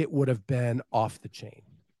show, it would have been off the chain.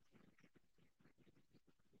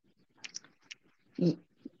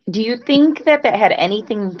 Do you think that had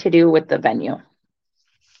anything to do with the venue?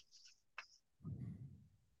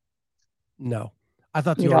 No. I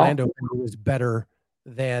thought the Orlando venue was better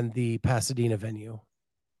than the Pasadena venue.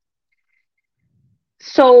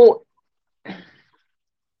 So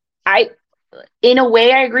in a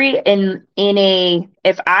way, I agree.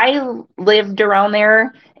 If I lived around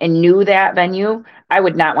there and knew that venue, I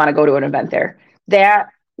would not want to go to an event there. That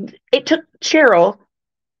It took Cheryl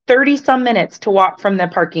 30 some minutes to walk from the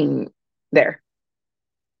parking there.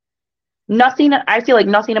 Nothing, I feel like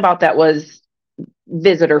nothing about that was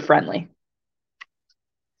visitor friendly.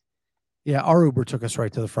 Yeah, our Uber took us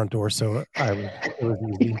right to the front door, so it was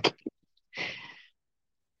easy.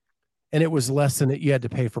 And it was less than you had to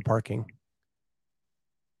pay for parking.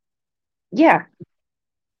 Yeah,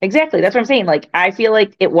 exactly. That's what I'm saying. Like, I feel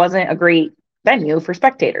like it wasn't a great venue for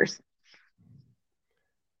spectators.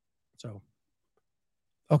 So,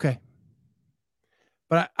 okay.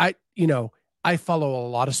 But I follow a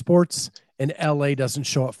lot of sports, and LA doesn't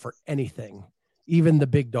show up for anything, even the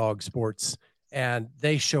big dog sports. And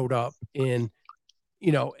they showed up in,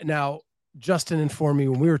 now Justin informed me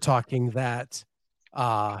when we were talking that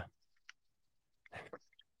that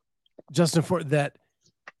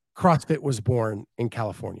CrossFit was born in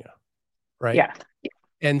California, right? Yeah.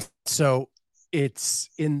 And so it's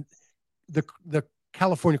in the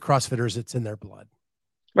California CrossFitters, it's in their blood.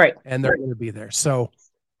 Right. And they're going to be there. So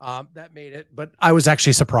that made it. But I was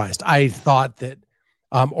actually surprised. I thought that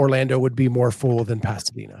Orlando would be more full than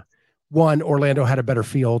Pasadena. One, Orlando had a better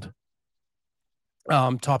field,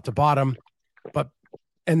 top to bottom.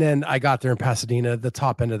 And then I got there in Pasadena. The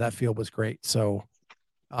top end of that field was great. So,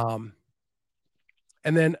 and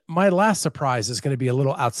then my last surprise is going to be a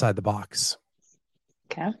little outside the box.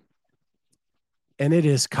 Okay. And it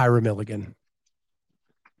is Kyra Milligan.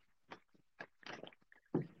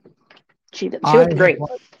 She looked great.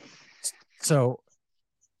 So,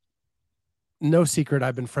 no secret,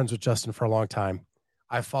 I've been friends with Justin for a long time.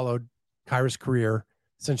 I followed Kyra's career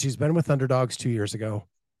since she's been with Underdogs 2 years ago.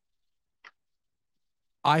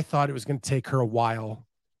 I thought it was going to take her a while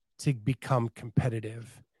to become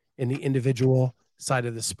competitive in the individual side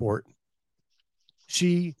of the sport.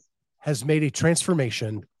 She has made a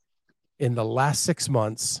transformation in the last 6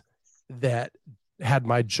 months that had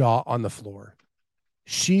my jaw on the floor.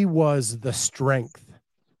 She was the strength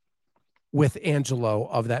with Angelo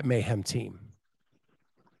of that Mayhem team.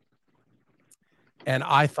 And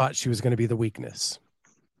I thought she was going to be the weakness.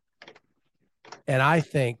 And I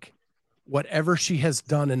think whatever she has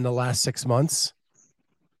done in the last 6 months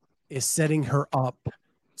is setting her up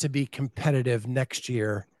to be competitive next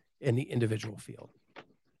year in the individual field.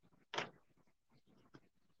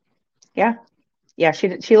 Yeah. Yeah.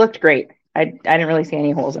 She looked great. I didn't really see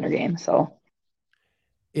any holes in her game. So,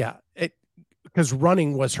 yeah, because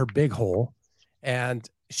running was her big hole, and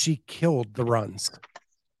she killed the runs.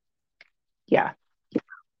 Yeah.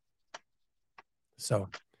 So,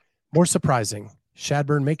 more surprising,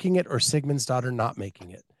 Shadburn making it or Sigmund's daughter not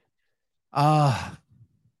making it? I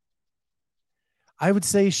would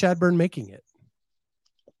say Shadburn making it.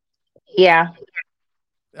 Yeah.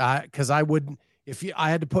 Because I would,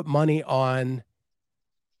 I had to put money on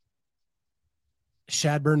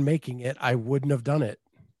Shadburn making it, I wouldn't have done it.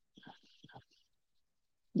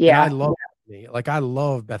 Yeah. And I love Bethany. Like, I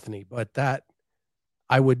love Bethany, but that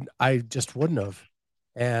I just wouldn't have.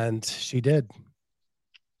 And she did.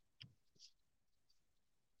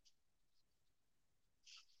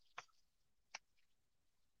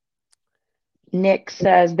 Nick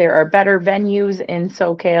says there are better venues in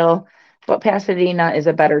SoCal, but Pasadena is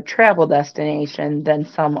a better travel destination than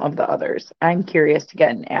some of the others. I'm curious to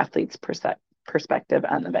get an athlete's perspective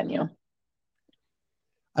on the venue.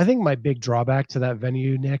 I think my big drawback to that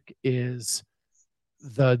venue, Nick, is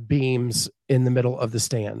the beams in the middle of the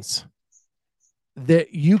stands.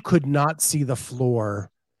 That you could not see the floor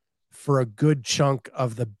for a good chunk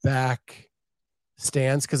of the back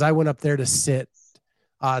stands, because I went up there to sit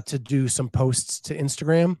to do some posts to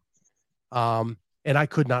Instagram, and I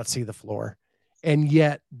could not see the floor. And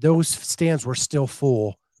yet those stands were still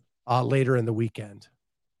full later in the weekend.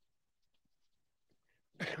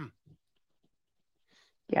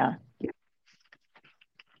 Yeah.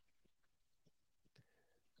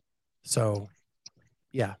 So,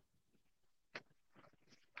 yeah.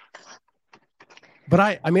 But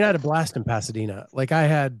I had a blast in Pasadena. Like,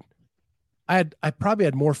 I probably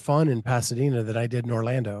had more fun in Pasadena than I did in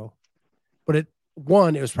Orlando. But it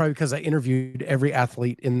was probably because I interviewed every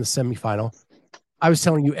athlete in the semifinal. I was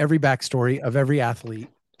telling you every backstory of every athlete.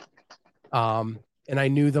 And I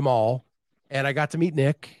knew them all. And I got to meet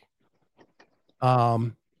Nick.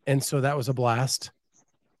 And so that was a blast.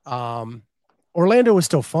 Orlando was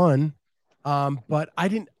still fun. But I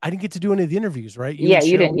didn't get to do any of the interviews, right? You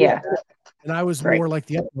didn't. Yeah. And I was more like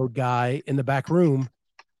the upload guy in the back room,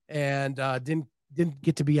 and didn't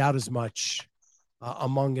get to be out as much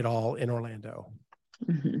among it all in Orlando.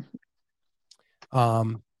 Mm-hmm.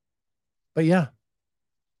 But yeah,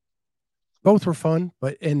 both were fun,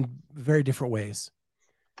 but in very different ways.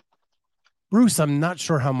 Bruce, I'm not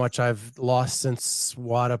sure how much I've lost since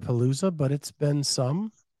Wadapalooza, but it's been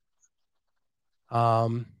some.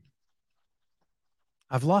 I've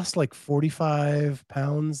lost like 45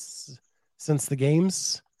 pounds since the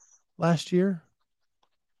games last year.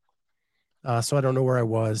 So I don't know where I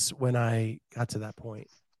was when I got to that point.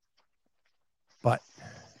 But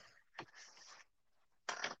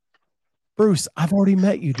Bruce, I've already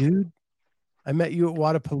met you, dude. I met you at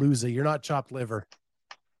Wadapalooza. You're not chopped liver.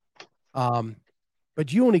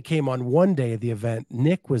 But you only came on one day of the event.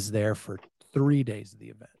 Nick was there for 3 days of the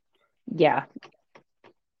event. Yeah.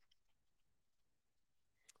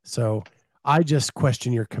 So I just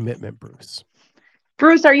question your commitment, Bruce.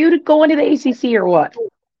 Bruce, are you going to the ACC or what?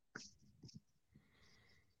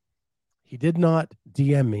 He did not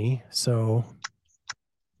DM me, so.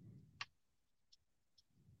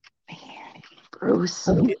 Man, Bruce.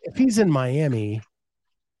 If he's in Miami,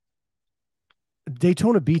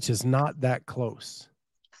 Daytona Beach is not that close.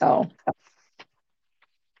 Oh.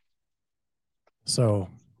 So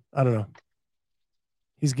I don't know.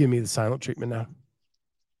 He's giving me the silent treatment now.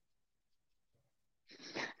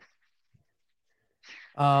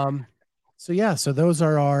 So those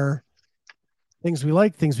are our things we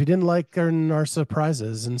like, things we didn't like, and our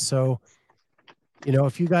surprises. And so,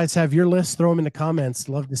 if you guys have your list, throw them in the comments.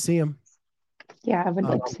 Love to see them. Yeah, I would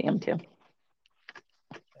like to see them too.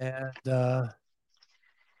 And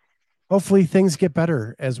hopefully things get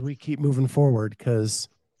better as we keep moving forward, because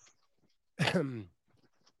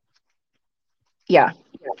yeah.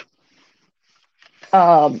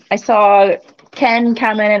 I saw Ken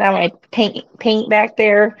commented on my paint back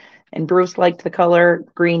there, and Bruce liked the color.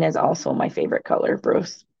 Green is also my favorite color,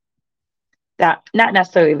 Bruce. That not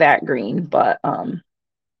necessarily that green, but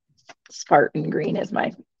Spartan green is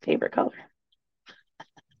my favorite color.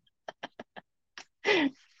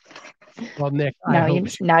 Well, Nick, now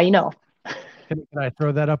you know. Can I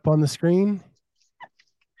throw that up on the screen?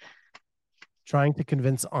 Trying to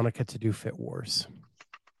convince Annika to do Fit Wars.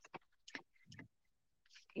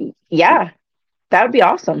 Yeah, that would be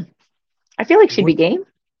awesome. I feel like she'd be game.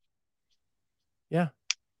 Yeah,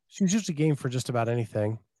 she's usually game for just about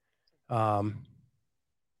anything. It'd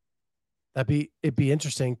be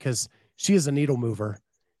interesting because she is a needle mover.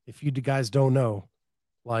 If you guys don't know,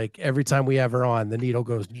 like every time we have her on, the needle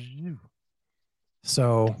goes.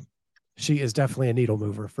 So she is definitely a needle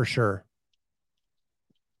mover for sure.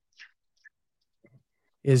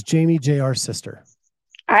 Is Jamie JR's sister?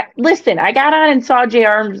 Listen, I got on and saw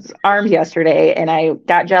JR's arms yesterday, and I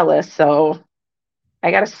got jealous. So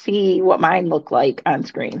I got to see what mine look like on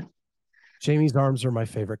screen. Jamie's arms are my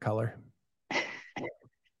favorite color.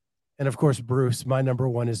 And of course, Bruce, my number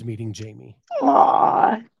one is meeting Jamie.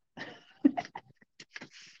 Aww.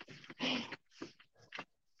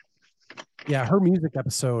 Yeah, her music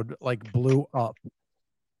episode like blew up.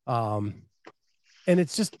 And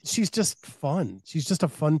she's just fun. She's just a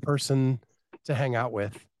fun person to hang out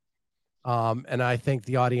with. And I think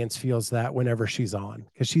the audience feels that whenever she's on,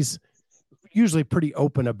 because she's usually pretty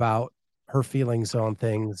open about her feelings on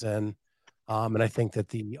things. And I think that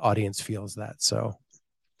the audience feels that. So.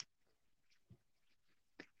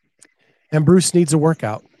 And Bruce needs a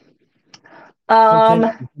workout.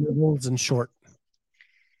 Intervals and short.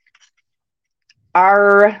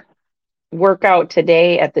 Our workout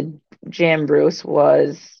today at the gym, Bruce,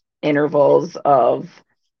 was intervals of,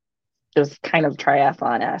 it was kind of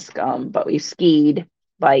triathlon-esque, but we skied,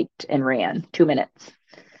 biked, and ran 2 minutes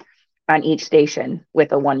on each station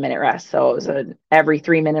with a 1 minute rest. So it was every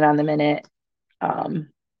 3 minute on the minute, 2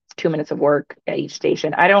 minutes of work at each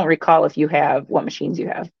station. I don't recall if you have what machines you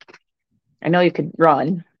have. I know you could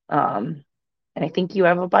run, and I think you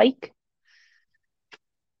have a bike.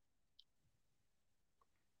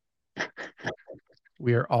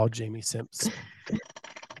 We are all Jamie Simps.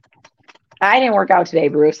 I didn't work out today,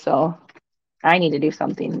 Bruce, so I need to do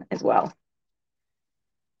something as well.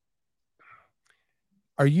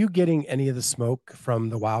 Are you getting any of the smoke from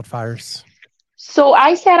the wildfires? So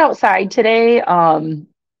I sat outside today. I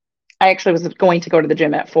actually was going to go to the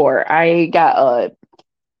gym at 4. I got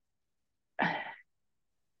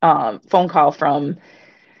a phone call from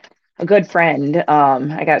a good friend.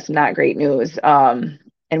 I got some not great news.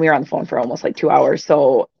 And we were on the phone for almost like 2 hours.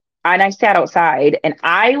 So, and I sat outside and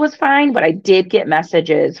I was fine, but I did get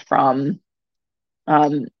messages from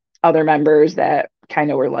other members that kind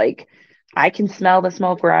of were like, I can smell the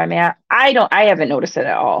smoke where I'm at. I haven't noticed it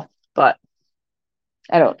at all, but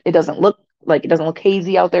it doesn't look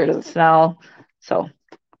hazy out there. It doesn't smell. So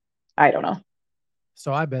I don't know.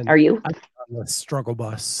 So I've been on the struggle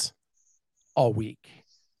bus all week.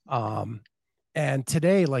 And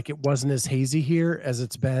today, like, it wasn't as hazy here as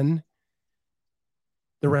it's been.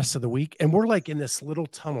 the rest of the week. And we're like in this little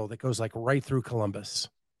tunnel that goes like right through Columbus.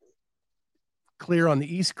 Clear on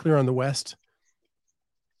the east, clear on the west.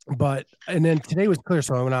 And then today was clear,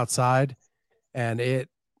 so I went outside, and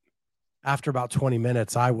after about 20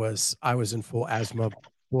 minutes, I was in full asthma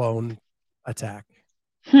blown attack.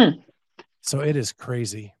 So it is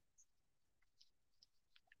crazy.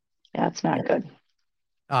 That's not good.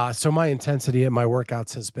 So my intensity at my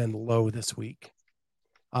workouts has been low this week,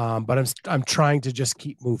 but I'm trying to just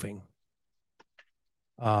keep moving.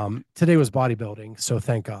 Today was bodybuilding, so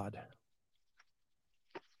thank God.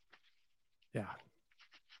 Yeah.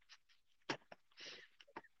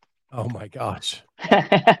 Oh my gosh.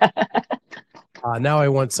 Now I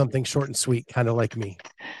want something short and sweet, kind of like me.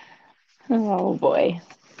 Oh boy.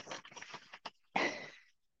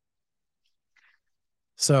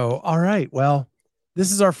 So, all right. Well,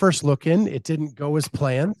 this is our first look in. It didn't go as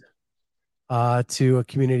planned to a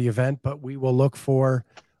community event, but we will look for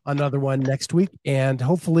another one next week. And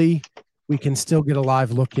hopefully we can still get a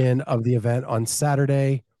live look in of the event on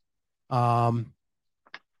Saturday.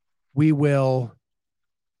 We will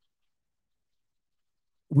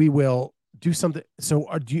do something. So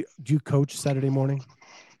do you coach Saturday morning?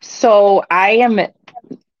 So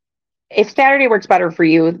if Saturday works better for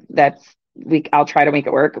you, I'll try to make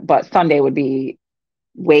it work, but Sunday would be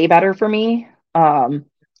way better for me. I'm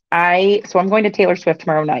going to Taylor Swift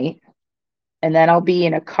tomorrow night, and then I'll be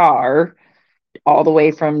in a car all the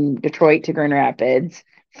way from Detroit to Grand Rapids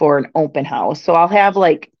for an open house. So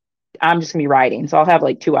I'm just gonna be riding. So I'll have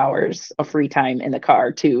like 2 hours of free time in the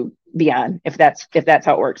car to be on. If that's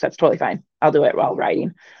how it works, that's totally fine. I'll do it while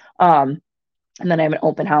riding. And then I have an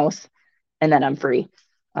open house, and then I'm free.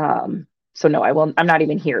 So no, I'm not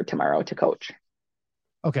even here tomorrow to coach.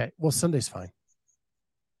 Okay. Well, Sunday's fine.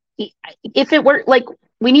 If it were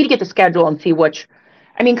we need to get the schedule and see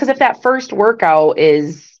because if that first workout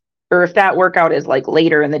if that workout is like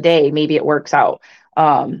later in the day, maybe it works out.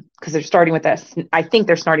 Because they're starting with that. I think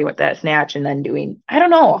they're starting with that snatch and then doing, I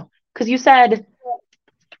don't know. Cause you said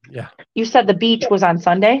the beach was on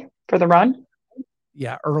Sunday for the run.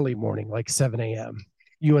 Yeah. Early morning, like 7 a.m.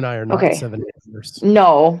 You and I are not 7 a.m.ers.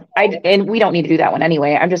 No, and we don't need to do that one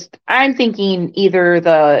anyway. I'm thinking either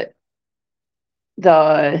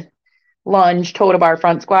the lunge, toe to bar,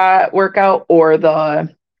 front squat workout, or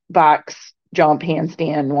the box, jump,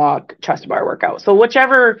 handstand, walk, chest to bar workout. So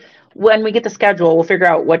when we get the schedule, we'll figure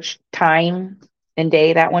out which time and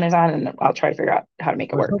day that one is on, and I'll try to figure out how to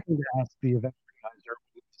make it work. To ask the event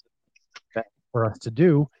organizer for us to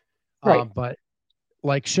do, right. But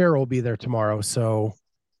like Cheryl will be there tomorrow, so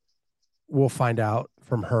we'll find out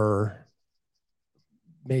from her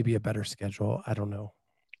maybe a better schedule. I don't know.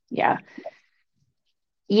 Yeah,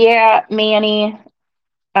 Manny,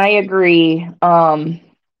 I agree. Manny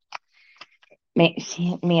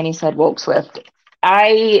said woke Swift.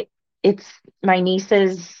 It's my niece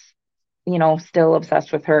is, still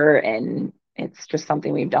obsessed with her, and it's just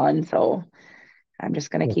something we've done. So I'm just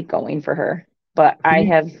going to keep going for her. But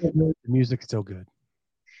the music's still good.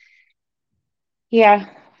 Yeah.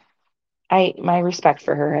 My respect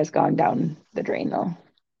for her has gone down the drain though.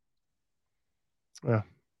 Yeah.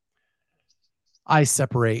 I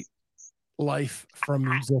separate life from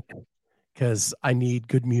music because I need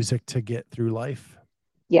good music to get through life.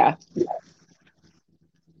 Yeah.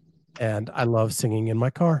 And I love singing in my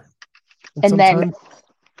car. And then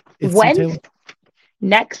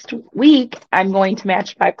next week, I'm going to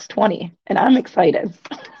Matchbox 20, and I'm excited.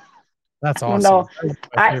 That's awesome.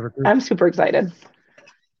 I'm super excited.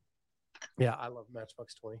 Yeah, I love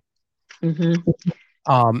Matchbox 20.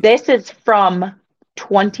 Mm-hmm. This is from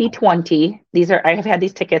 2020. I have had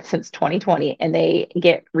these tickets since 2020, and they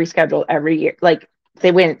get rescheduled every year. Like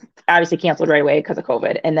they went obviously canceled right away because of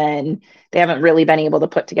COVID, and then they haven't really been able to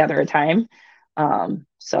put together a time.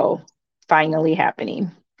 So finally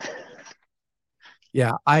happening.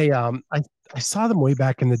 Yeah, I saw them way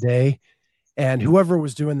back in the day, and whoever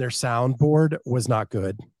was doing their soundboard was not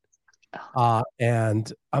good.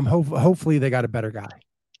 And I'm hopefully they got a better guy.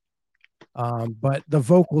 But the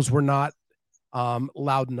vocals were not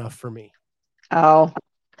loud enough for me. Oh,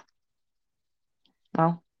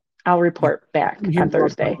 well, I'll report back on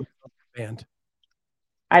Thursday. Band.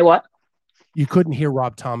 I what? You couldn't hear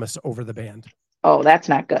Rob Thomas over the band. Oh, that's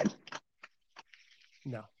not good.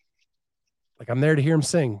 No. Like I'm there to hear him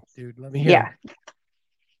sing, dude. Let me hear him.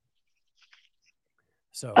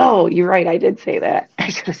 So. Oh, you're right. I did say that. I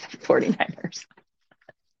should have said 49ers.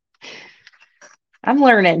 I'm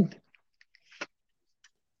learning.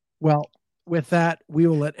 Well, with that, we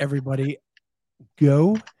will let everybody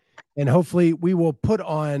go, and hopefully we will put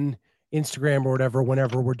on Instagram or whatever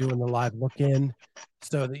whenever we're doing the live look in,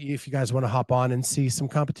 so that if you guys want to hop on and see some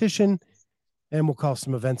competition, and we'll call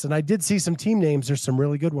some events. And I did see some team names. There's some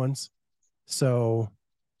really good ones. So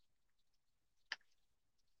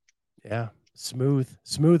yeah, smooth,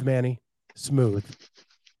 Manny, smooth.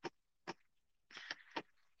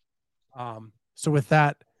 So with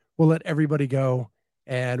that, we'll let everybody go,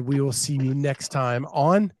 and we will see you next time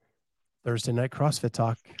on Thursday Night CrossFit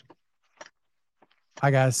Talk. Hi,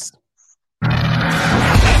 guys.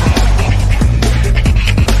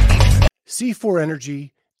 C4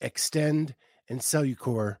 Energy, Extend, and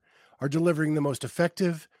Cellucor are delivering the most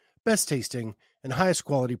effective, best tasting, and highest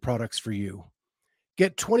quality products for you.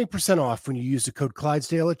 Get 20% off when you use the code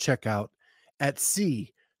Clydesdale at checkout at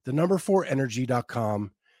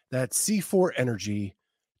c4energy.com. That's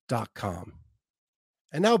c4energy.com.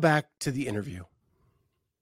 And now back to the interview.